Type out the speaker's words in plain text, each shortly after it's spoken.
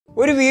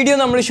ഒരു വീഡിയോ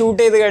നമ്മൾ ഷൂട്ട്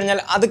ചെയ്ത് കഴിഞ്ഞാൽ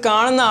അത്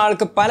കാണുന്ന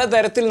ആൾക്ക്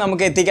പലതരത്തിൽ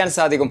നമുക്ക് എത്തിക്കാൻ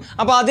സാധിക്കും.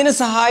 അപ്പോൾ അതിനെ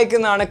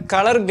സഹായിക്കുന്നതാണ്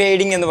കളർ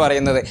ഗ്രേഡിംഗ് എന്ന്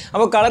പറയുന്നത്.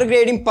 അപ്പോൾ കളർ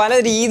ഗ്രേഡിംഗ് പല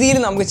രീതിയിൽ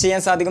നമുക്ക്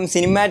ചെയ്യാൻ സാധിക്കും.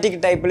 സിനിമാറ്റിക്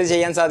ടൈപ്പിൽ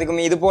ചെയ്യാൻ സാധിക്കും.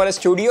 ഇതുപോലെ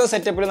സ്റ്റുഡിയോ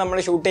സെറ്റപ്പിൽ നമ്മൾ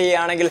ഷൂട്ട്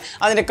ചെയ്യുകയാണെങ്കിൽ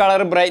അതിൻ്റെ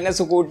കളർ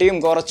ബ്രൈറ്റ്നസ് കൂട്ടിയും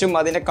കുറച്ചും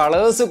അതിൻ്റെ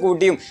കളേഴ്സ്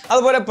കൂട്ടിയും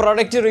അതുപോലെ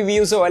പ്രൊഡക്റ്റ്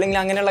റിവ്യൂസോ അല്ലെങ്കിൽ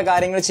അങ്ങനെയുള്ള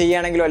കാര്യങ്ങൾ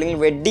ചെയ്യുകയാണെങ്കിലോ അല്ലെങ്കിൽ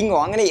വെഡ്ഡിങ്ങോ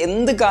അങ്ങനെ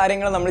എന്ത്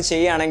കാര്യങ്ങൾ നമ്മൾ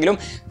ചെയ്യുകയാണെങ്കിലും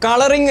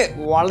കളറിങ്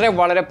വളരെ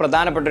വളരെ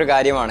പ്രധാനപ്പെട്ട ഒരു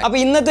കാര്യമാണ്.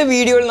 അപ്പോൾ ഇന്നത്തെ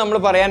വീഡിയോയിൽ നമ്മൾ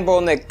പറയാൻ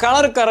പോകുന്നത്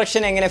കളർ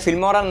കറക്ഷൻ എങ്ങനെ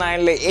ഫിൽമോറ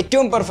 9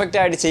 ഏറ്റവും പെർഫെക്റ്റ്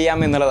ആയിട്ട്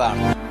ചെയ്യാം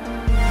എന്നുള്ളതാണ്.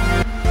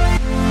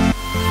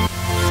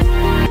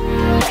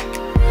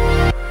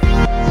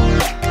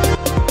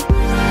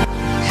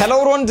 Hello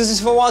everyone, this is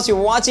Fawaz,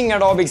 you're watching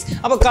Adobics.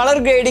 അപ്പോൾ കളർ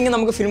ഗ്രേഡിംഗ്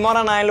നമുക്ക് ഫിൽമോറ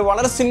 9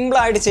 വളരെ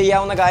സിമ്പിളായിട്ട്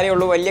ചെയ്യാവുന്ന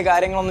കാര്യമുള്ളൂ. വലിയ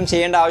കാര്യങ്ങളൊന്നും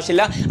ചെയ്യേണ്ട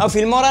ആവശ്യമില്ല. അപ്പോൾ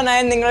ഫിൽമോറ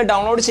 9 നിങ്ങൾ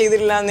ഡൗൺലോഡ്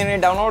ചെയ്തിട്ടില്ല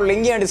എന്നുണ്ടെങ്കിൽ ഡൗൺലോഡ്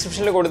ലിങ്ക് ഞാൻ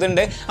ഡിസ്ക്രിപ്ഷനിൽ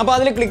കൊടുത്തിട്ടുണ്ട്. അപ്പോൾ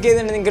അതിൽ ക്ലിക്ക്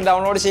ചെയ്തിട്ടുണ്ടെങ്കിൽ നിങ്ങൾക്ക്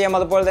ഡൗൺലോഡ് ചെയ്യാം.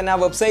 അതുപോലെ തന്നെ ആ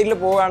വെബ്സൈറ്റിൽ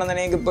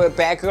പോകുകയാണെന്നുണ്ടെങ്കിൽ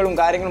പാക്കുകളും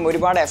കാര്യങ്ങളും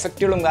ഒരുപാട്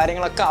എഫക്റ്റുകളും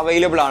കാര്യങ്ങളൊക്കെ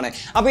അവൈലബിൾ ആണ്.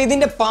 അപ്പോൾ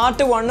ഇതിൻ്റെ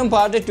പാർട്ട് 1ഉം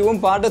പാർട്ട് 2ഉം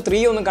പാർട്ട്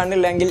 3 ഒന്നും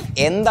കണ്ടില്ലെങ്കിൽ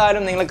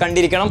എന്തായാലും നിങ്ങൾ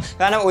കണ്ടിരിക്കണം.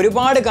 കാരണം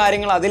ഒരുപാട്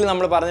കാര്യങ്ങൾ അതിൽ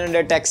നമ്മൾ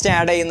പറഞ്ഞിട്ടുണ്ട്. ടെക്സ്റ്റ്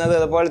ആഡ് ചെയ്യുന്നത്,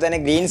 അതുപോലെ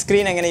തന്നെ ഗ്രീൻ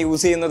സ്ക്രീൻ എങ്ങനെ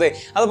യൂസ് ചെയ്യുന്നത്,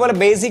 അതുപോലെ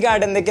ബേസിക്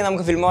ആയിട്ട് എന്തൊക്കെ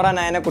നമുക്ക് ഫിൽമോറ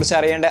 9 കുറിച്ച്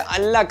അറിയേണ്ട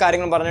എല്ലാ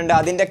കാര്യങ്ങളും പറഞ്ഞിട്ടുണ്ട്.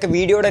 അതിൻ്റെയൊക്കെ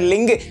വീഡിയോയുടെ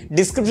ലിങ്ക്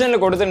ഡിസ്ക്രിപ്ഷനിൽ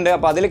കൊടുത്തിട്ടുണ്ട്.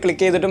 അപ്പോൾ അതിൽ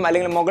ക്ലിക്ക് ചെയ്തിട്ടും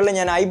അല്ലെങ്കിൽ മുകളിൽ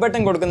ഞാൻ ഐ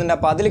ബട്ടൺ കൊടുക്കുന്നുണ്ട്.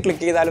 അപ്പോൾ അതിൽ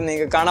ക്ലിക്ക് ചെയ്താലും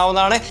നിങ്ങൾക്ക്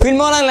കാണാവുന്നതാണ്.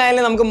 ഫിൽമോറ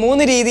 9 നമുക്ക്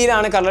 3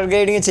 രീതിയിലാണ് കളർ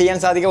ഗ്രേഡിംഗ് ചെയ്യാൻ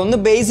സാധിക്കുക. ഒന്ന്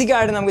ബേസിക്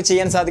ആയിട്ട് നമുക്ക്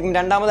ചെയ്യാൻ സാധിക്കും,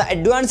 രണ്ടാമത്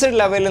അഡ്വാൻസ്ഡ്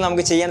ലെവലിൽ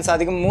നമുക്ക് ചെയ്യാൻ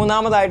സാധിക്കും,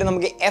 മൂന്നാമതായിട്ട്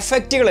നമുക്ക്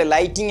എഫക്റ്റുകൾ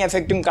ലൈറ്റിംഗ്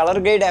എഫക്റ്റും കളർ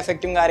ഗ്രേഡ്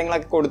എഫക്റ്റും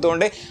കാര്യങ്ങളൊക്കെ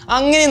കൊടുത്തുകൊണ്ട്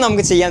അങ്ങനെ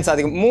നമുക്ക് ചെയ്യാൻ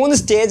സാധിക്കും.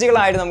 3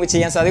 സ്റ്റേജുകളായിട്ട് നമുക്ക്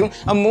ചെയ്യാൻ സാധിക്കും.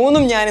 ആ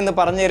 3ഉം ഞാൻ ഇന്ന്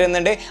പറഞ്ഞു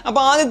തരുന്നുണ്ട്.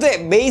 അപ്പോൾ ആദ്യത്തെ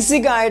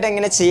ബേസിക് ആയിട്ട്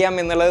എങ്ങനെ ചെയ്യാം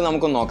എന്നുള്ളത്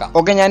നമുക്ക് നോക്കാം.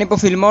 ഓക്കെ,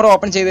 ഞാനിപ്പോൾ ഫിൽമോറ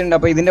ഓപ്പൺ ചെയ്തിട്ടുണ്ട്.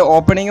 അപ്പോൾ ഇതിൻ്റെ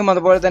ഓപ്പണിങ്ങും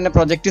അതുപോലെ തന്നെ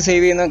പ്രൊജക്റ്റ്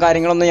സേവ് ചെയ്യുന്ന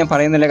കാര്യങ്ങളൊന്നും ഞാൻ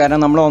പറയുന്നില്ല. കാരണം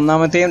നമ്മൾ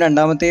ഒന്നാമത്തെയും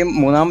രണ്ടാമത്തെയും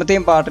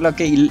മൂന്നാമത്തെയും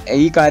പാർട്ടിലൊക്കെ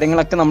ഈ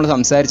കാര്യങ്ങളൊക്കെ നമ്മൾ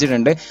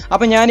സംസാരിച്ചിട്ടുണ്ട്.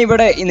 അപ്പോൾ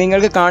ഞാനിവിടെ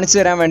നിങ്ങൾക്ക് കാണിച്ചു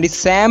തരാൻ വേണ്ടി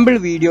സാമ്പിൾ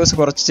വീഡിയോസ്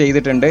കുറച്ച്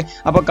ചെയ്തിട്ടുണ്ട്.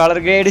 അപ്പോൾ കളർ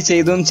ഗ്രേഡ്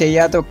ചെയ്തതും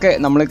ചെയ്യാത്തതൊക്കെ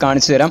നമ്മൾ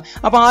കാണിച്ചു തരാം.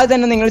 അപ്പോൾ ആദ്യം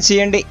തന്നെ നിങ്ങൾ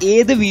ചെയ്യേണ്ടത്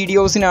ഏത്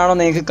വീഡിയോസിനാണോ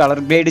നിങ്ങൾക്ക്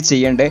കളർ ഗ്രേഡ്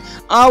ചെയ്യേണ്ടത്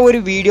ആ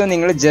ഒരു വീഡിയോ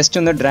നിങ്ങൾ ജസ്റ്റ്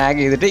ഒന്ന് ഡ്രാഗ്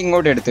ചെയ്തിട്ട്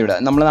ഇങ്ങോട്ട് എടുത്തുവിടുക.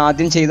 നമ്മൾ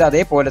ആദ്യം ചെയ്ത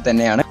അതേപോലെ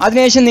തന്നെയാണ്.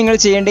 അതിനുശേഷം നിങ്ങൾ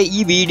ചെയ്യേണ്ടത്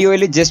ഈ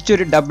വീഡിയോയിൽ ജസ്റ്റ്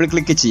ഒരു ഡബിൾ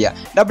ക്ലിക്ക് ചെയ്യുക.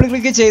 ഡബിൾ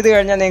ക്ലിക്ക് ചെയ്ത്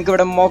കഴിഞ്ഞാൽ നിങ്ങൾക്ക്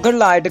ഇവിടെ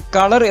മുകളിലായിട്ട്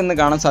കളർ എന്ന്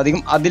കാണാൻ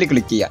സാധിക്കും. അതിൽ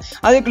ക്ലിക്ക് ചെയ്യുക.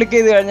 അതിൽ ക്ലിക്ക്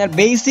ചെയ്ത് കഴിഞ്ഞാൽ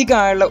ബേസിക്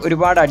ആയുള്ള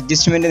ഒരുപാട്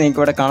അഡ്ജസ്റ്റ്മെന്റ് നിങ്ങൾക്ക്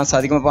ഇവിടെ കാണാൻ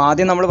സാധിക്കും. അപ്പോൾ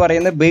ആദ്യം നമ്മൾ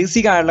പറയുന്നത്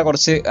ബേസിക് ആയുള്ള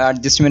കുറച്ച്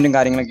അഡ്ജസ്റ്റ്മെന്റും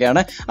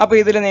കാര്യങ്ങളൊക്കെയാണ്. അപ്പോൾ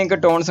ഇതിൽ നിങ്ങൾക്ക്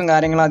ടോൺസും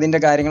കാര്യങ്ങളും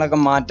അതിൻ്റെ കാര്യങ്ങളൊക്കെ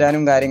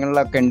മാറ്റാനും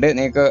കാര്യങ്ങളിലൊക്കെ ഉണ്ട്.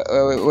 നിങ്ങൾക്ക്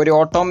ഒരു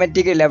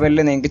ഓട്ടോമാറ്റിക്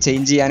ലെവലിൽ നിങ്ങൾക്ക്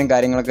ചേഞ്ച് ചെയ്യാനും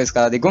കാര്യങ്ങളൊക്കെ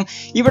സാധിക്കും.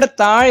 ഇവിടെ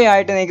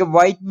താഴെയായിട്ട് നിങ്ങൾക്ക്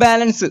വൈറ്റ്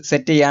ബാലൻസ്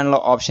സെറ്റ് ചെയ്യാനുള്ള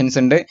ഓപ്ഷൻസ്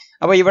ഉണ്ട്.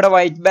 അപ്പോൾ ഇവിടെ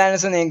വൈറ്റ്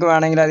ബാലൻസ് നിങ്ങൾക്ക്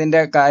വേണമെങ്കിൽ അതിൻ്റെ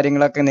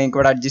കാര്യങ്ങളൊക്കെ നിങ്ങൾക്ക്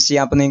ഇവിടെ അഡ്ജസ്റ്റ്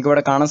ചെയ്യാം. അപ്പോൾ നിങ്ങൾക്ക്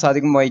ഇവിടെ കാണാൻ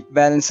സാധിക്കും വൈറ്റ്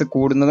ബാലൻസ്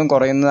കൂടുന്നതും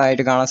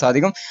കുറയുന്നതായിട്ട് കാണാൻ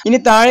സാധിക്കും. ഇനി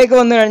താഴേക്ക്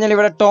വന്നു കഴിഞ്ഞാൽ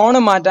ഇവിടെ ടോൺ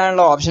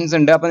മാറ്റാനുള്ള ഓപ്ഷൻസ്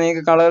ഉണ്ട്. അപ്പോൾ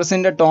നിങ്ങൾക്ക്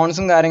കളേഴ്സിൻ്റെ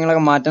ടോൺസും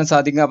കാര്യങ്ങളൊക്കെ മാറ്റാൻ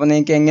സാധിക്കും. അപ്പോൾ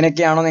നിങ്ങൾക്ക്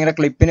എങ്ങനെയൊക്കെയാണോ നിങ്ങളുടെ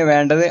ക്ലിപ്പിന്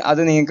വേണ്ടത്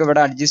അത് നിങ്ങൾക്ക്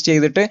ഇവിടെ അഡ്ജസ്റ്റ്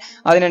ചെയ്തിട്ട്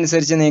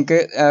അതിനനുസരിച്ച് നിങ്ങൾക്ക്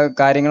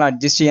കാര്യങ്ങൾ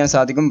അഡ്ജസ്റ്റ് ചെയ്യാൻ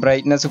സാധിക്കും.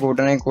 ബ്രൈറ്റ്നസ്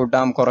കൂട്ടണമെങ്കിൽ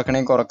കൂട്ടാം,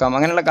 കുറയ്ക്കണമെങ്കിൽ കുറക്കാം,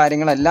 അങ്ങനെയുള്ള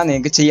കാര്യങ്ങളെല്ലാം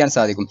നിങ്ങൾക്ക് ചെയ്യാൻ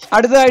സാധിക്കും.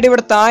 അടുത്തതായിട്ട്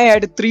ഇവിടെ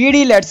താഴെയായിട്ട് 3D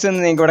ലെഡ്സ്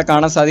എന്ന് നിങ്ങൾക്ക് ഇവിടെ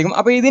കാണാൻ സാധിക്കും.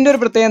 അപ്പോൾ ഇതിൻ്റെ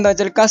ഒരു പ്രത്യേകത എന്താ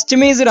വെച്ചാൽ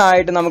കസ്റ്റമൈസ്ഡ്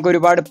ആയിട്ട് നമുക്ക്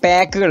ഒരുപാട്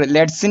പാക്കുകൾ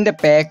ലെഡ്സിൻ്റെ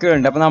പാക്കുകൾ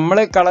ഉണ്ട്. അപ്പോൾ നമ്മൾ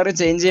കളർ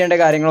ചേഞ്ച് ചെയ്യേണ്ട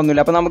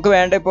കാര്യങ്ങളൊന്നുമില്ല. അപ്പോൾ നമുക്ക്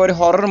വേണ്ട ഇപ്പോൾ ഒരു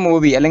ഹൊറർ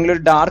മൂവി അല്ലെങ്കിൽ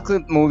ഒരു ഡാർക്ക്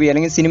മൂവി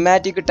അല്ലെങ്കിൽ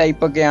സിനിമാറ്റിക്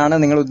ടൈപ്പ് ഒക്കെയാണ്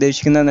നിങ്ങൾ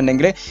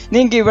ഉദ്ദേശിക്കുന്നതെന്നുണ്ടെങ്കിൽ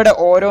നിങ്ങൾക്ക് ഇവിടെ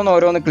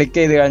ഓരോന്ന് ക്ലിക്ക്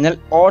ചെയ്ത് കഴിഞ്ഞാൽ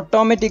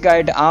ഓട്ടോമാറ്റിക്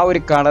ആയിട്ട് ആ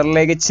ഒരു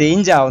കളറിലേക്ക്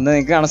ചേഞ്ച് ആവുന്നത്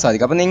നിങ്ങൾക്ക് കാണാൻ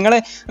സാധിക്കും. അപ്പോൾ നിങ്ങൾ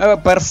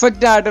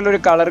പെർഫെക്റ്റ് ആയിട്ടുള്ള ഒരു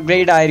കളർ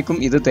ഗ്രേഡ് ആയിരിക്കും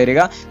ഇത് തരിക.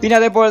 പിന്നെ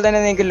അതേപോലെ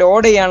തന്നെ നിങ്ങൾക്ക്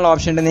ലോഡ് ചെയ്യാനുള്ള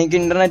ഓപ്ഷൻ ഉണ്ട്. നിങ്ങൾക്ക്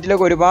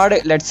ഇന്റർനെറ്റിലൊക്കെ ഒരുപാട്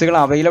ലെഡ്സുകൾ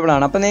അവൈലബിൾ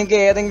ആണ്. അപ്പോൾ നിങ്ങൾക്ക്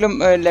ഏതെങ്കിലും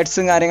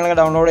ലെഡ്സും കാര്യങ്ങളൊക്കെ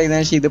ഡൗൺലോഡ്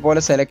ചെയ്തതിനു ശേഷം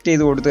ഇതുപോലെ സെലക്ട്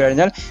ചെയ്ത് കൊടുത്തു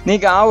കഴിഞ്ഞാൽ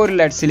നിങ്ങൾക്ക് ആ ഒരു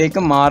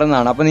ലെഡ്സിലേക്ക്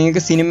മാറുന്നതാണ്. അപ്പോൾ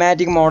നിങ്ങൾക്ക്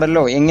സിനിമാറ്റിക്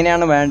മോഡലോ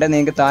എങ്ങനെയാണ് വേണ്ടത്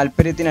നിങ്ങൾക്ക്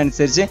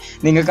താല്പര്യത്തിനനുസരിച്ച്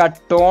നിങ്ങൾക്ക് ആ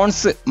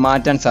ടോൺസ്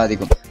മാറ്റാൻ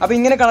സാധിക്കും. അപ്പോൾ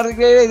ഇങ്ങനെ കളർ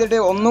ഗ്രേഡ് ചെയ്തിട്ട്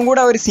ഒന്നും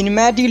കൂടെ ഒരു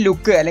സിനിമാറ്റിക്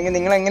ലുക്ക് അല്ലെങ്കിൽ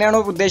നിങ്ങൾ എങ്ങനെയാണോ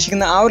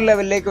ഉദ്ദേശിക്കുന്നത് ആ ഒരു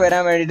ലെവലിലേക്ക്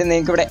വരാൻ വേണ്ടിയിട്ട്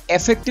നിങ്ങൾക്ക് ഇവിടെ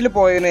എഫക്റ്റിൽ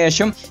പോയതിനു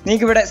ശേഷം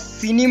നിങ്ങൾക്ക് ഇവിടെ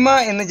സിനിമ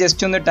എന്ന്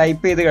ജസ്റ്റ് ഒന്ന്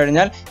ടൈപ്പ് ചെയ്ത്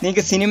കഴിഞ്ഞാൽ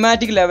നിങ്ങൾക്ക്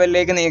സിനിമാറ്റിക്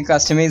ലെവലിലേക്ക് നിങ്ങൾക്ക്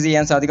കസ്റ്റമൈസ്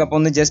ചെയ്യാൻ സാധിക്കും. അപ്പോൾ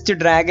ഒന്ന് ജസ്റ്റ്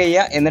ഡ്രാഗ്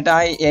ചെയ്യുക, എന്നിട്ട് ആ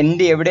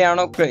എൻഡ്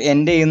എവിടെയാണോ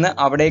എൻഡ് ചെയ്യുന്നത്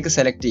അവിടേക്ക്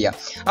സെലക്ട് ചെയ്യുക.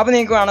 അപ്പോൾ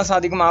നിങ്ങൾക്ക് കാണാൻ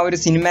സാധിക്കും ആ ഒരു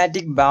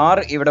സിനിമാറ്റിക് ബാർ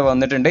ഇവിടെ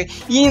വന്നിട്ടുണ്ട്.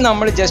 ഇനി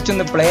നമ്മൾ ജസ്റ്റ്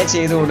ഒന്ന് പ്ലേ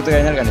ചെയ്ത് കൊടുത്തു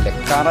കഴിഞ്ഞാൽ കണ്ടില്ലേ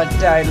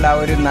കറക്റ്റ് ആയിട്ടുള്ള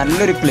ആ ഒരു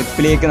നല്ലൊരു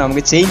ക്ലിപ്പിലേക്ക്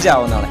നമുക്ക് ചേഞ്ച്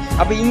ആവുന്നതാണ്.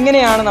 അപ്പോൾ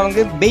ഇങ്ങനെയാണ്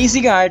നമുക്ക്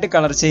ബേസിക് ആയിട്ട്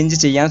കളർ ചേഞ്ച്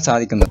ചെയ്യാൻ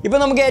സാധിക്കുന്നത്. ഇപ്പോൾ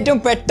നമുക്ക് ഏറ്റവും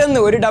പെട്ടെന്ന്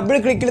ഒരു ഡബിൾ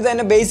ക്ലിക്കിൽ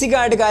തന്നെ ബേസിക്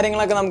ആയിട്ട്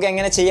കാര്യങ്ങളൊക്കെ നമുക്ക്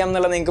എങ്ങനെ ചെയ്യാം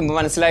എന്നുള്ളത് നിങ്ങൾക്ക്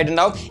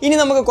മനസ്സിലായിട്ടുണ്ടാവും. ഇനി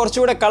നമുക്ക്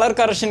കുറച്ചുകൂടെ കളർ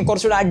കറക്ഷൻ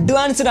കുറച്ചുകൂടെ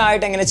അഡ്വാൻസ്ഡ്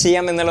ആയിട്ട് എങ്ങനെ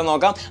ചെയ്യാം എന്നുള്ളത്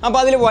നോക്കാം. അപ്പോൾ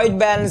അതിൽ വൈറ്റ്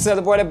ബാലൻസ്,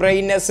 അതുപോലെ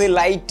ബ്രൈറ്റ്നസ്,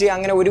 ലൈറ്റ്,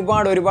 അങ്ങനെ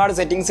ഒരുപാട്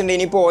സെറ്റിംഗ്സ് ഉണ്ട്.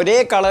 ഇനിയിപ്പോൾ ഒരേ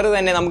കളർ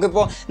തന്നെ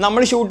നമുക്കിപ്പോൾ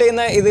നമ്മൾ ഷൂട്ട്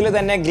ചെയ്യുന്ന ഇതിൽ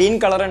തന്നെ ഗ്രീൻ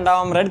കളർ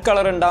ഉണ്ടാവും, റെഡ്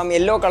കളർ ഉണ്ടാവും,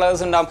 യെല്ലോ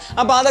കളേഴ്സ് ഉണ്ടാവും.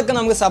 അപ്പോൾ അതൊക്കെ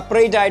നമുക്ക്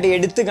സെപ്പറേറ്റ് ആയിട്ട്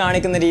എടുത്ത്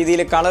കാണിക്കുന്ന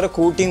രീതിയിൽ കളർ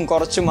കൂട്ടിയും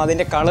കുറച്ചും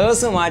അതിൻ്റെ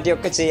കളേഴ്സ്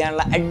മാറ്റിയൊക്കെ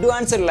ചെയ്യാനുള്ള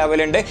അഡ്വാൻസ്ഡ്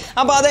ലെവലുണ്ട്.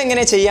 അപ്പോൾ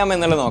അതെങ്ങനെ ചെയ്യാം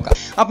എന്നുള്ളത് നോക്കാം.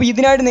 അപ്പോൾ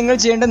ഇതിനായിട്ട് നിങ്ങൾ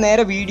ചെയ്യേണ്ട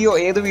നേരെ വീഡിയോ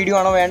ഏത് വീഡിയോ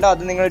ആണോ വേണ്ടോ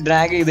അത് നിങ്ങൾ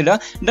ഡ്രാഗ് ചെയ്തിടുക.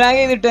 ഡ്രാഗ്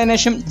ചെയ്തിട്ട് ചെയ്തതിനു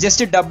ശേഷം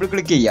ജസ്റ്റ് ഡബിൾ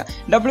ക്ലിക്ക് ചെയ്യുക.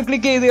 ഡബിൾ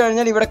ക്ലിക്ക് ചെയ്ത്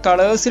കഴിഞ്ഞാൽ ഇവിടെ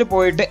കളേഴ്സിൽ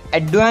പോയിട്ട്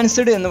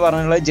അഡ്വാൻസ്ഡ് എന്ന്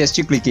പറഞ്ഞുള്ളത്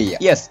ജസ്റ്റ് ക്ലിക്ക് ചെയ്യുക.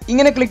 യെസ്,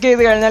 ഇങ്ങനെ ക്ലിക്ക്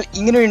ചെയ്ത് കഴിഞ്ഞാൽ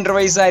ഇങ്ങനെ ഒരു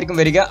ഇന്റർവൈസ് ആയിരിക്കും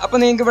വരിക. അപ്പോൾ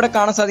നിങ്ങൾക്ക് ഇവിടെ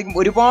കാണാൻ സാധിക്കും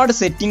ഒരുപാട്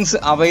സെറ്റിംഗ്സ്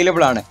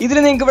അവൈലബിൾ ആണ്. ഇതിൽ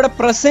നിങ്ങൾക്ക് ഇവിടെ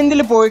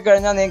പ്രസന്റിൽ പോയി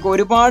കഴിഞ്ഞാൽ നിങ്ങൾക്ക്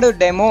ഒരുപാട്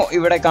ഡെമോ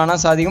ഇവിടെ കാണാൻ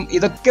സാധിക്കും.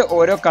 ഇതൊക്കെ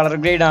ഓരോ കളർ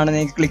ഗ്രേഡ് ആണ്.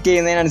 നിങ്ങൾക്ക് ക്ലിക്ക്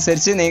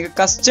ചെയ്യുന്നതിനനുസരിച്ച് നിങ്ങൾക്ക്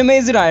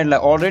കസ്റ്റമൈസ്ഡ് ആയിട്ടുള്ള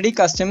ഓൾറെഡി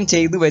കസ്റ്റം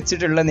ചെയ്ത്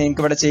വെച്ചിട്ടുള്ള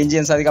നിങ്ങൾക്ക് ഇവിടെ ചേഞ്ച്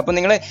ചെയ്യാൻ സാധിക്കും. അപ്പോൾ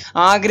നിങ്ങൾ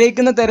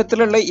ആഗ്രഹിക്കുന്ന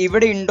തരത്തിലുള്ള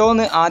ഇവിടെ ഉണ്ടോ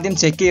എന്ന് ആദ്യം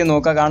ചെക്ക് ചെയ്ത്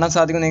നോക്കുക. കാണാൻ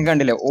സാധിക്കും, നിങ്ങൾക്ക്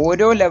കണ്ടില്ലേ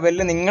ഓരോ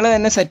ലെവലിൽ നിങ്ങൾ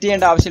തന്നെ സെറ്റ്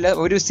ചെയ്യേണ്ട ആവശ്യമില്ല.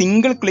 ഒരു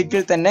സിംഗിൾ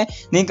ക്ലിക്കിൽ തന്നെ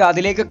നിങ്ങൾക്ക്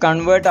അതിലേക്ക്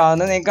കൺവേർട്ട്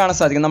ആകുന്നത് നിങ്ങൾക്ക് കാണാൻ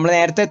സാധിക്കും. നമ്മൾ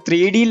നേരത്തെ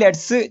 3D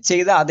LEDs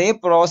ചെയ്ത അതേ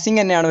പ്രോസസ്സിംഗ്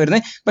തന്നെയാണ്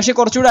വരുന്നത്. പക്ഷേ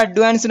കുറച്ചുകൂടെ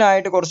അഡ്വാൻസ്ഡ്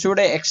ആയിട്ട്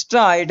കുറച്ചുകൂടെ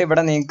എക്സ്ട്രാ ആയിട്ട്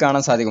ഇവിടെ നിങ്ങൾക്ക്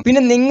കാണാൻ സാധിക്കും.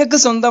 പിന്നെ നിങ്ങൾക്ക്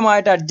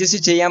സ്വന്തമായിട്ട് അഡ്ജസ്റ്റ്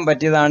ചെയ്യാൻ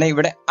പറ്റിയതാണ്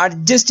ഇവിടെ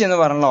അഡ്ജസ്റ്റ് എന്ന്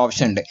പറഞ്ഞുള്ള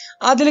ഓപ്ഷൻ ഉണ്ട്.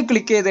 അതിൽ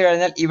ക്ലിക്ക് ചെയ്ത്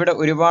കഴിഞ്ഞാൽ ഇവിടെ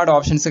ഒരുപാട്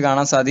ഓപ്ഷൻസ്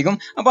കാണാൻ സാധിക്കും.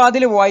 അപ്പോൾ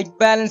അതിൽ വൈറ്റ്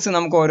ബാലൻസ്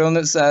നമുക്ക്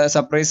ഓരോന്ന്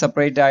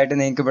സെപ്പറേറ്റ് ആയിട്ട്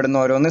നിങ്ങൾക്ക് ഇവിടുന്ന്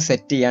ഓരോന്ന്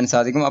സെറ്റ് ചെയ്യാൻ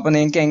സാധിക്കും. അപ്പോൾ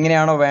നിങ്ങൾക്ക്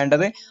എങ്ങനെയാണോ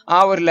വേണ്ടത് ആ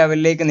ഒരു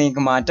ലെവലിലേക്ക്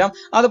നിങ്ങൾക്ക് മാറ്റാം.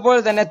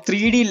 അതുപോലെ തന്നെ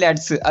 3D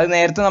LEDs അത്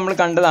നേരത്തെ നമ്മൾ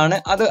കണ്ടതാണ്.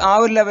 അത് ആ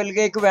ഒരു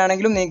ലെവലിലേക്ക്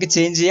വേണമെങ്കിലും നിങ്ങൾക്ക്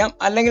ചേഞ്ച് ചെയ്യാം,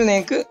 അല്ലെങ്കിൽ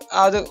നിങ്ങൾക്ക്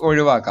അത്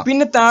ഒഴിവാക്കാം.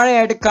 പിന്നെ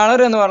താഴെയായിട്ട് കളർ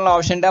എന്ന് പറഞ്ഞ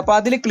ഓപ്ഷൻ ഉണ്ട്. അപ്പോൾ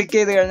അതിൽ ക്ലിക്ക്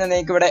ചെയ്ത് കഴിഞ്ഞാൽ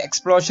നിങ്ങൾക്ക് ഇവിടെ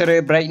എക്സ്പ്ലോഷർ,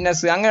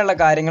 ബ്രൈറ്റ്നസ് അങ്ങനെയുള്ള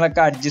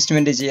കാര്യങ്ങളൊക്കെ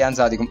അഡ്ജസ്റ്റ്മെന്റ് ചെയ്യാൻ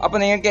സാധിക്കും. അപ്പോൾ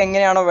നിങ്ങൾക്ക്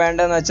എങ്ങനെയാണോ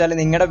വേണ്ടതെന്ന് വെച്ചാൽ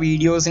നിങ്ങളുടെ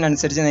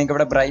വീഡിയോസിനനുസരിച്ച് നിങ്ങൾക്ക്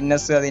ഇവിടെ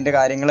ബ്രൈറ്റ്നസ്, അതിന്റെ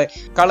കാര്യങ്ങൾ,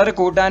 കളർ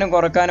കൂട്ടാനും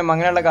കുറക്കാനും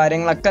അങ്ങനെയുള്ള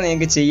കാര്യങ്ങളൊക്കെ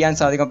നിങ്ങൾക്ക് ചെയ്യാൻ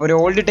സാധിക്കും. അപ്പോൾ ഒരു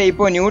ഓൾഡ്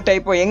ടൈപ്പോ ന്യൂ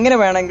ടൈപ്പോ എങ്ങനെ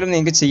വേണമെങ്കിലും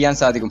നിങ്ങൾക്ക് ചെയ്യാൻ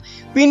സാധിക്കും.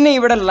 പിന്നെ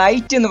ഇവിടെ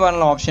ലൈറ്റ് എന്ന്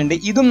പറഞ്ഞ ഓപ്ഷൻ ഉണ്ട്.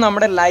 ഇതും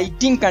നമ്മുടെ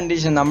ലൈറ്റിംഗ്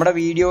കണ്ടീഷൻ, നമ്മുടെ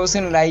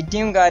വീഡിയോസിന്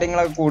ലൈറ്റിംഗും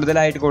കാര്യങ്ങളൊക്കെ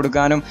കൂടുതലായിട്ട്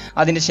കൊടുക്കാനും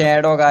അതിന്റെ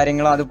ഷേഡോ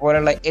കാര്യങ്ങളോ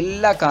അതുപോലെയുള്ള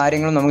എല്ലാ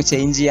കാര്യങ്ങളും നമുക്ക്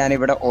ചേഞ്ച് ചെയ്യാൻ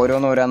ഇവിടെ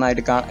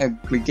ഓരോന്നായിട്ട്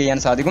ക്ലിക്ക് ചെയ്യാൻ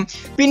സാധിക്കും.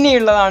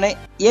 പിന്നെയുള്ളതാണ്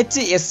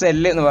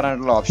HSL എന്ന്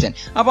പറഞ്ഞിട്ടുള്ള ഓപ്ഷൻ.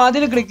 അപ്പോൾ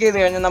അതിൽ ക്ലിക്ക് ചെയ്ത്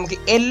കഴിഞ്ഞാൽ നമുക്ക്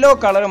യെല്ലോ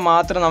കളർ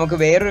മാത്രം നമുക്ക്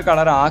വേറൊരു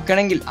കളർ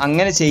ആക്കണമെങ്കിൽ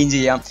അങ്ങനെ ചേഞ്ച്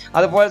ചെയ്യാം.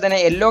 അതുപോലെ തന്നെ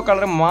യെല്ലോ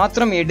കളർ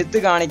മാത്രം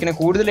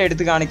കൂടുതൽ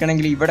എടുത്ത്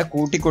കാണിക്കണമെങ്കിൽ ഇവിടെ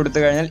കൂട്ടി കൊടുത്തു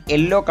കഴിഞ്ഞാൽ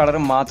യെല്ലോ കളർ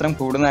മാത്രം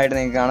കൂടുന്നതായിട്ട്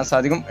നിങ്ങൾക്ക് കാണാൻ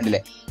സാധിക്കും. അല്ലേ,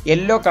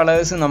 യെല്ലോ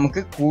കളേഴ്സ്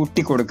നമുക്ക്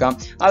കൂട്ടി കൊടുക്കാം.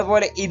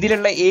 അതുപോലെ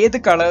ഇതിലുള്ള ഏത്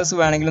കളേഴ്സ്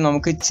വേണമെങ്കിലും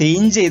നമുക്ക്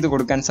ചേഞ്ച് ചെയ്ത്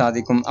കൊടുക്കാൻ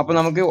സാധിക്കും. അപ്പോൾ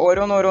നമുക്ക്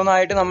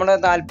ഓരോന്നായിട്ട് നമ്മുടെ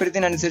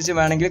താല്പര്യത്തിനനുസരിച്ച്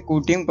വേണമെങ്കിൽ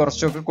കൂട്ടിയും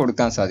കുറച്ചൊക്കെ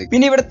കൊടുക്കാൻ സാധിക്കും.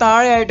 പിന്നെ ഇവിടെ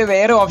താഴെയായിട്ട്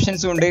വേറെ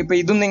ഓപ്ഷൻസും ഉണ്ട്. ഇപ്പോൾ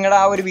ഇതും നിങ്ങളുടെ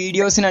ആ ഒരു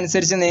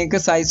വീഡിയോസിനനുസരിച്ച് നിങ്ങൾക്ക്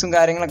സൈസും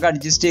കാര്യങ്ങളൊക്കെ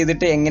അഡ്ജസ്റ്റ്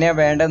ചെയ്തിട്ട് എങ്ങനെയാണ്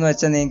വേണ്ടതെന്ന്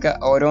വെച്ചാൽ നിങ്ങൾക്ക്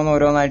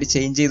ഓരോന്നായിട്ട്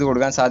ചേഞ്ച് ചെയ്ത്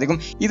കൊടുക്കാൻ സാധിക്കും.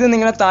 ഇത്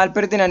നിങ്ങളുടെ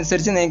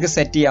താല്പര്യത്തിനനുസരിച്ച് നിങ്ങൾക്ക്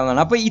സെറ്റ്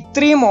ചെയ്യാവുന്നതാണ്. അപ്പോൾ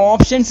ഇത്രയും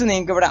ഓപ്ഷൻസ്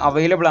നിങ്ങൾക്ക് ഇവിടെ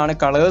അവൈലബിൾ ആണ്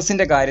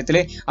കളേഴ്സിന്റെ കാര്യത്തിൽ.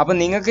 അപ്പോൾ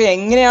നിങ്ങൾക്ക്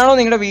എങ്ങനെയാണോ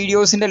നിങ്ങളുടെ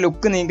വീഡിയോസിന്റെ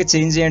ലുക്ക് നിങ്ങൾക്ക്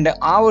ചേഞ്ച് ചെയ്യേണ്ടത്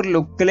ആ ഒരു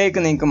ലുക്കിലേക്ക്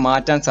നിങ്ങൾക്ക്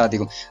മാറ്റാൻ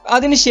സാധിക്കും.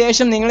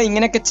 അതിനുശേഷം നിങ്ങൾ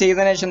ഇങ്ങനെയൊക്കെ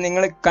ചെയ്തതിനു ശേഷം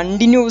നിങ്ങൾ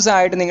കണ്ടിന്യൂസ്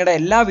ആയിട്ട് നിങ്ങളുടെ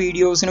എല്ലാ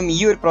വീഡിയോസിനും ഈ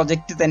ഒരു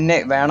പ്രൊജക്റ്റ് തന്നെ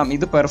വേണം,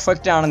 ഇത്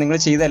പെർഫെക്റ്റ് ആണ്, നിങ്ങൾ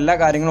ചെയ്ത എല്ലാ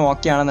കാര്യങ്ങളും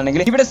ഓക്കെ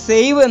ആണെന്നുണ്ടെങ്കിൽ ഇവിടെ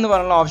സേവ് എന്ന്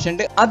പറയുന്ന ഓപ്ഷൻ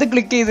ഉണ്ട്. അത്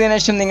ക്ലിക്ക് ചെയ്തതിനു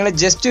ശേഷം നിങ്ങൾ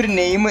ജസ്റ്റ് ഒരു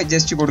നെയിം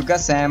ജസ്റ്റ് കൊടുക്കുക,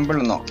 സാമ്പിൾ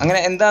എന്നോ അങ്ങനെ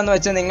എന്താന്ന്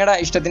വെച്ചാൽ നിങ്ങളുടെ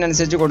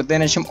ഇഷ്ടത്തിനനുസരിച്ച്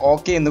കൊടുത്തതിനു ശേഷം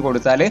ഓക്കെ എന്ന്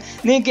കൊടുത്താൽ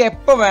നിങ്ങൾക്ക്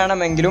എപ്പോൾ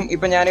വേണമെങ്കിലും,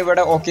 ഇപ്പം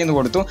ഞാനിവിടെ ഓക്കെ എന്ന്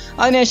കൊടുത്തു,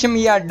 അതിനുശേഷം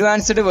ഈ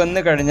അഡ്വാൻസ്ഡ്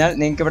വന്നു കഴിഞ്ഞാൽ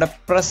നിങ്ങൾക്ക് ഇവിടെ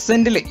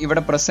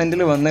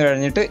പ്രസന്റിൽ വന്നു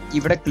കഴിഞ്ഞിട്ട്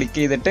ഇവിടെ ക്ലിക്ക്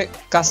ചെയ്തിട്ട്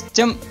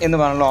കസ്റ്റം എന്ന്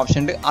പറഞ്ഞുള്ള ഓപ്ഷൻ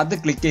ഉണ്ട്. അത്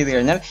ക്ലിക്ക് ചെയ്ത്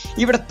കഴിഞ്ഞാൽ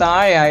ഇവിടെ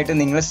താഴെയായിട്ട്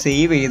നിങ്ങൾ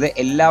സേവ് ചെയ്ത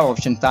എല്ലാ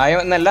ഓപ്ഷൻ, താഴെ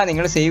എന്നല്ല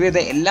നിങ്ങൾ സേവ് ചെയ്ത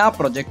എല്ലാ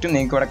പ്രൊജക്റ്റും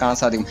നിങ്ങൾക്ക് ഇവിടെ കാണാൻ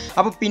സാധിക്കും.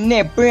 അപ്പോൾ പിന്നെ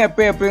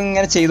എപ്പോഴും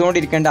ഇങ്ങനെ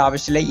ചെയ്തുകൊണ്ടിരിക്കേണ്ട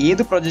ആവശ്യമില്ല.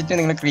 ഏത് പ്രൊജക്റ്റ്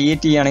നിങ്ങൾ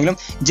ക്രിയേറ്റ് ചെയ്യുകയാണെങ്കിലും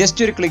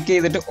ജസ്റ്റ് ഒരു ക്ലിക്ക്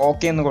ചെയ്തിട്ട്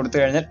ഓക്കെ എന്ന് കൊടുത്തു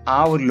കഴിഞ്ഞാൽ ആ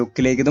ഒരു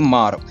ലുക്കിലേക്ക് ഇത്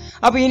മാറും.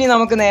 അപ്പോൾ ഇനി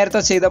നമുക്ക്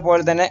നേരത്തെ ചെയ്ത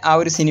പോലെ തന്നെ ആ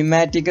ഒരു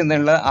സിനിമാറ്റിക്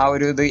എന്നുള്ള ആ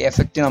ഒരു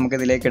എഫക്റ്റ് നമുക്ക്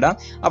ഇതിലേക്ക് ഇടാം.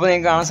 അപ്പോൾ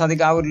നിങ്ങൾക്ക് കാണാൻ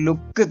സാധിക്കും ആ ഒരു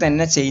ലുക്ക്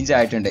തന്നെ ചേഞ്ച്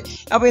ആയിട്ടുണ്ട്.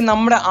 അപ്പോൾ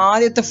നമ്മുടെ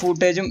ആദ്യത്തെ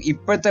ഫുട്ടേജും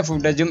ഇപ്പോഴത്തെ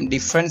ഫുട്ടേജും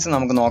ഡിഫറൻസ്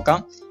നമുക്ക് നോക്കാം.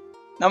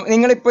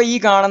 നിങ്ങളിപ്പോൾ ഈ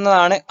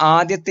കാണുന്നതാണ്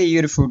ആദ്യത്തെ ഈ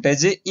ഒരു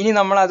ഫുട്ടേജ്. ഇനി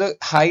നമ്മളത്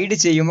ഹൈഡ്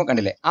ചെയ്യുമ്പോൾ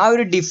കണ്ടില്ലേ ആ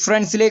ഒരു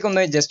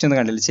ഡിഫറൻസിലേക്ക് ജസ്റ്റ് ഒന്ന്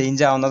കണ്ടില്ലേ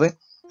ചേഞ്ച് ആവുന്നത്.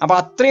 അപ്പോൾ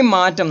അത്രയും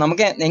മാറ്റം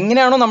നമുക്ക്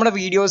എങ്ങനെയാണോ നമ്മുടെ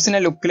വീഡിയോസിനെ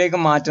ലുക്കിലേക്ക്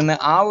മാറ്റുന്നത്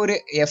ആ ഒരു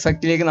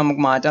എഫക്റ്റിലേക്ക്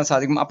നമുക്ക് മാറ്റാൻ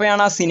സാധിക്കും.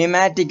 അപ്പോഴാണ് ആ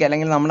സിനിമാറ്റിക്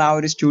അല്ലെങ്കിൽ നമ്മുടെ ആ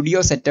ഒരു സ്റ്റുഡിയോ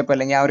സെറ്റപ്പ്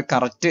അല്ലെങ്കിൽ ആ ഒരു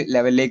കറക്റ്റ്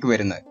ലെവലിലേക്ക്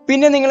വരുന്നത്.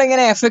 പിന്നെ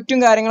നിങ്ങളിങ്ങനെ എഫക്റ്റും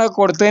കാര്യങ്ങളൊക്കെ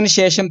കൊടുത്തതിന്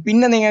ശേഷം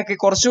പിന്നെ നിങ്ങൾക്ക്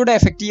കുറച്ചുകൂടെ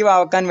എഫക്റ്റീവ്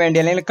ആക്കാൻ വേണ്ടി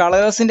അല്ലെങ്കിൽ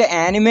കളേഴ്സിന്റെ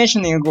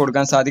ആനിമേഷൻ നിങ്ങൾക്ക്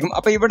കൊടുക്കാൻ സാധിക്കും.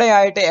 അപ്പോൾ ഇവിടെ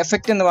ആയിട്ട്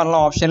എഫക്റ്റ് എന്ന് പറഞ്ഞ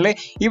ഓപ്ഷനിൽ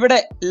ഇവിടെ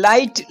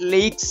ലൈറ്റ്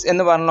ലീക്സ്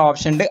എന്ന് പറഞ്ഞ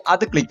ഓപ്ഷൻ ഉണ്ട്.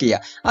 അത് ക്ലിക്ക്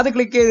ചെയ്യുക. അത്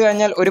ക്ലിക്ക് ചെയ്ത്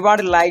കഴിഞ്ഞാൽ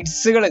ഒരുപാട്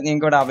ലൈറ്റ്സുകൾ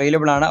നിങ്ങൾക്ക് ഇവിടെ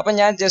അവൈലബിൾ ആണ്. അപ്പോൾ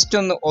ഞാൻ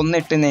ജസ്റ്റ്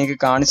ഒന്നിട്ട് നിങ്ങൾക്ക്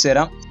കാണിച്ചു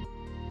തരാം.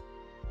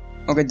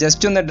 ഓക്കെ,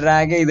 ജസ്റ്റ് ഒന്ന്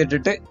ഡ്രാഗ്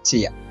ചെയ്തിട്ടിട്ട്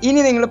ചെയ്യാം.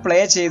 ഇനി നിങ്ങൾ പ്ലേ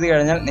ചെയ്ത്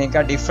കഴിഞ്ഞാൽ നിങ്ങൾക്ക്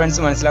ആ ഡിഫറൻസ്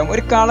മനസ്സിലാവും.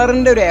 ഒരു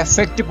കളറിന്റെ ഒരു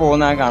എഫക്റ്റ്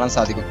പോകുന്നത് കാണാൻ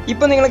സാധിക്കും.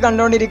 ഇപ്പൊ നിങ്ങൾ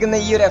കണ്ടുകൊണ്ടിരിക്കുന്ന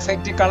ഈ ഒരു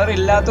എഫക്റ്റ് കളർ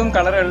ഇല്ലാത്തതും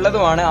കളർ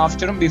ഉള്ളതുമാണ്,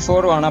 ആഫ്റ്ററും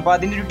ബിഫോറും ആണ്. അപ്പോൾ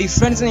അതിന്റെ ഒരു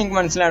ഡിഫറൻസ് നിങ്ങൾക്ക്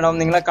മനസ്സിലാവും.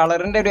 നിങ്ങളെ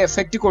കളറിന്റെ ഒരു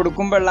എഫക്റ്റ്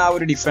കൊടുക്കുമ്പോഴുള്ള ആ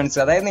ഒരു ഡിഫറൻസ്,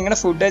 അതായത് നിങ്ങളുടെ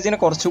ഫുട്ടേജിന്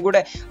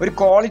കുറച്ചുകൂടെ ഒരു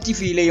ക്വാളിറ്റി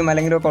ഫീൽ ചെയ്യും,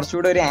 അല്ലെങ്കിൽ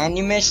കുറച്ചുകൂടെ ഒരു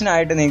ആനിമേഷൻ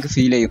ആയിട്ട് നിങ്ങൾക്ക്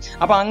ഫീൽ ചെയ്യും.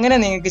 അപ്പോൾ അങ്ങനെ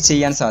നിങ്ങൾക്ക്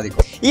ചെയ്യാൻ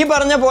സാധിക്കും. ഈ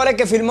പറഞ്ഞ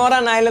പോലെയൊക്കെ ഫിൽമോറ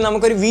 9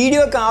 നമുക്കൊരു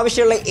വീഡിയോക്ക്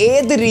ആവശ്യമുള്ള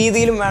ഏത്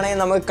രീതിയിലും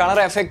വേണമെങ്കിൽ നമുക്ക്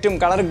കളർ എഫക്റ്റും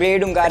കളർ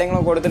ഗ്രേഡും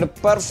കാര്യങ്ങളും കൊടുത്തിട്ട്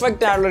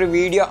പെർഫെക്റ്റ് ആയിട്ടുള്ളൊരു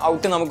വീഡിയോ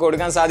ഔട്ട് നമുക്ക്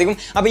കൊടുക്കാൻ സാധിക്കും.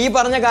 അപ്പോൾ ഈ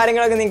പറഞ്ഞ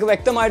കാര്യങ്ങളൊക്കെ നിങ്ങൾക്ക്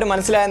വ്യക്തമായിട്ട്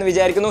മനസ്സിലായെന്ന്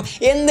വിചാരിക്കുന്നു.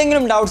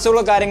 എന്തെങ്കിലും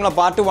ഡൗട്ട്സുകളോ കാര്യങ്ങളോ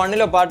പാർട്ട്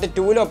 1 പാർട്ട്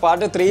 2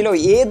 പാർട്ട് 3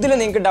 ഏതിലും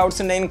നിങ്ങൾക്ക് ഡൗട്ട്സ്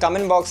ഉണ്ടെങ്കിൽ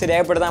കമന്റ് ബോക്സിൽ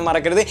രേഖപ്പെടുത്താൻ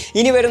മറക്കരുത്.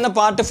 ഇനി വരുന്ന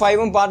പാർട്ട്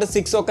 5 പാർട്ട്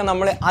 6 ഒക്കെ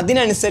നമ്മൾ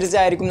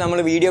അതിനനുസരിച്ചായിരിക്കും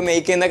നമ്മൾ വീഡിയോ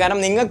മേക്ക് ചെയ്യുന്നത്.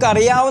 കാരണം നിങ്ങൾക്ക്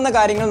അറിയാവുന്ന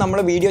കാര്യങ്ങൾ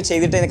നമ്മൾ വീഡിയോ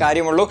ചെയ്തിട്ടേ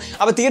കാര്യമുള്ളൂ.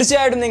 അപ്പോൾ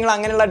തീർച്ചയായിട്ടും നിങ്ങൾ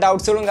അങ്ങനെയുള്ള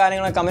ഡൗട്ട്സുകളും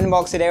കാര്യങ്ങളും കമന്റ്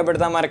ബോക്സിൽ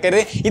രേഖപ്പെടുത്താൻ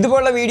മറക്കരുത്.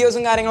 ഇതുപോലുള്ള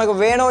വീഡിയോസും കാര്യങ്ങളൊക്കെ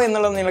വേണോ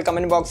എന്നുള്ളത് നിങ്ങൾ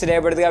കമന്റ് ബോക്സിൽ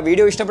രേഖപ്പെടുത്തുക.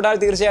 വീഡിയോ ഇഷ്ടപ്പെട്ടാൽ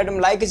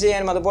തീർച്ചയായിട്ടും ലൈക്ക്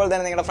ചെയ്യാനും അതുപോലെ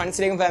തന്നെ നിങ്ങളുടെ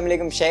ഫ്രണ്ട്സിലേക്കും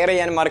ഫാമിലിയിലേക്കും ഷെയർ ഷെയർ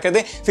ചെയ്യാനും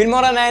മറക്കരുത്.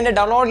 ഫിൽമോറ 9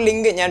 ഡൗൺലോഡ്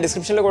ലിങ്ക് ഞാൻ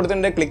ഡിസ്ക്രിപ്ഷനിൽ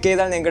കൊടുത്തിട്ടുണ്ട്. ക്ലിക്ക്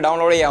ചെയ്താൽ നിങ്ങൾക്ക്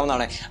ഡൗൺലോഡ്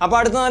ചെയ്യാവുന്നതാണ്. അപ്പോൾ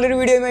അടുത്ത നല്ലൊരു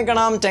വീഡിയോയുമായി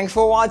കാണാം. Thanks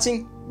for watching.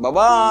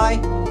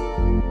 ബൈ.